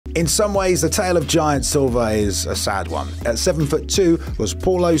In some ways, the tale of Giant Silva is a sad one. At 7'2" was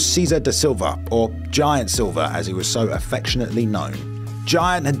Paulo Cesar da Silva, or Giant Silva as he was so affectionately known.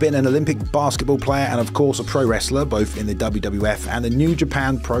 Giant had been an Olympic basketball player and of course a pro wrestler, both in the WWF and the New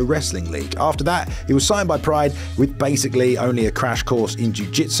Japan Pro Wrestling League. After that, he was signed by Pride with basically only a crash course in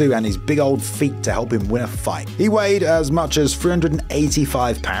jiu-jitsu and his big old feet to help him win a fight. He weighed as much as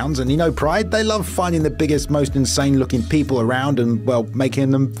 385 pounds, and you know Pride, they love finding the biggest, most insane looking people around and, well,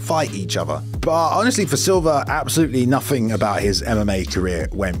 making them fight each other. But honestly, for Silva, absolutely nothing about his MMA career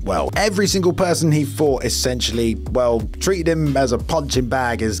went well. Every single person he fought essentially, well, treated him as a punching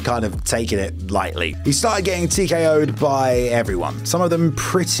bag, is kind of taking it lightly. He started getting TKO'd by everyone, some of them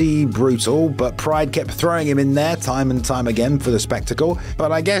pretty brutal, but Pride kept throwing him in there time and time again for the spectacle.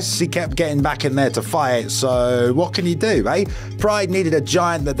 But I guess he kept getting back in there to fight, so what can you do, eh? Pride needed a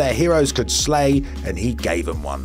giant that their heroes could slay, and he gave them one.